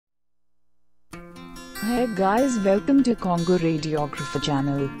Hey guys, welcome to Congo Radiographer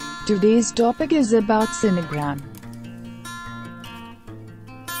channel. Today's topic is about Sinogram.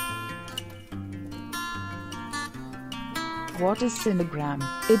 What is Sinogram?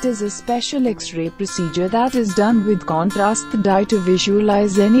 It is a special X-ray procedure that is done with contrast dye to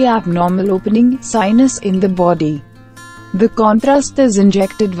visualize any abnormal opening, sinus in the body. The contrast is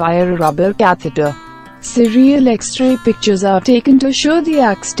injected via a rubber catheter. Serial X-ray pictures are taken to show the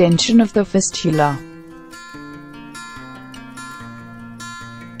extension of the fistula.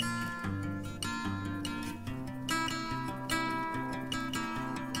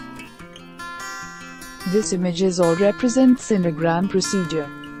 This images all represent Sinogram procedure.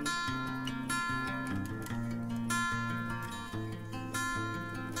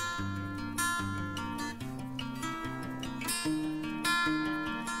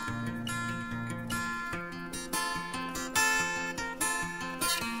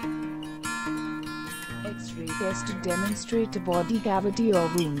 X-ray test to demonstrate a body cavity or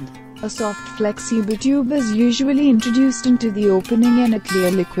wound. A soft flexible tube is usually introduced into the opening and a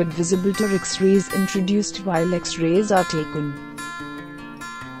clear liquid visible to X-rays introduced while X-rays are taken.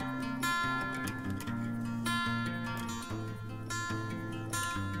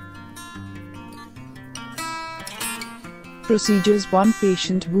 Procedures: 1.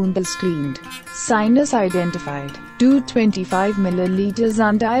 Patient wound is cleaned. Sinus identified. 2. 25 ml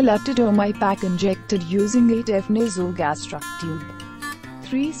undilated pack injected using 8F nasogastric tube.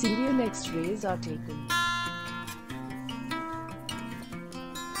 3. Serial X-rays are taken.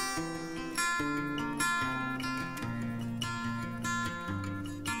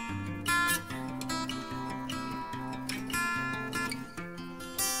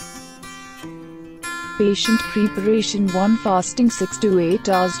 Patient preparation: 1. Fasting 6 to 8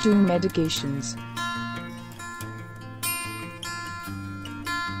 hours. 2. Medications.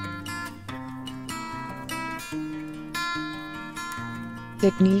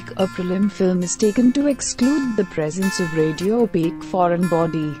 Technique: a prelim film is taken to exclude the presence of radio-opaque foreign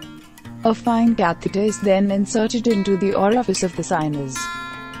body. A fine catheter is then inserted into the orifice of the sinus.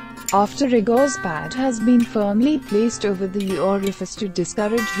 After a gauze pad has been firmly placed over the orifice to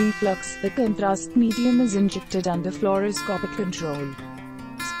discourage reflux, the contrast medium is injected under fluoroscopic control.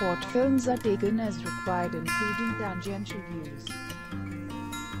 Spot films are taken as required, including tangential views.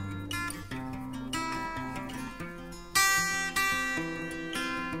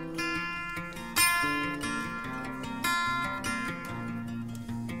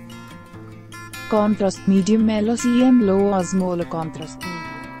 Contrast medium LOCM, low osmolar contrast medium.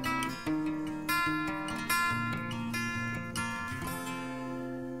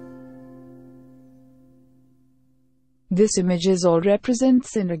 This images all represent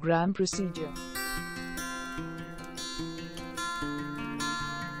Sinogram procedure.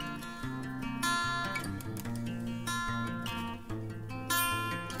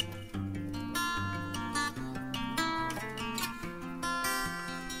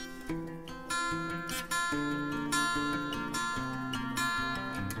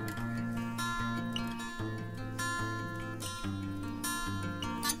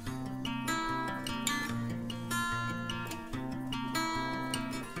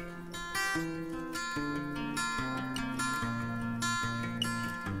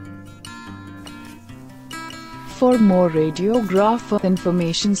 For more radiographer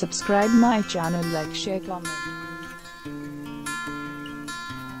information, subscribe my channel, like, share, comment.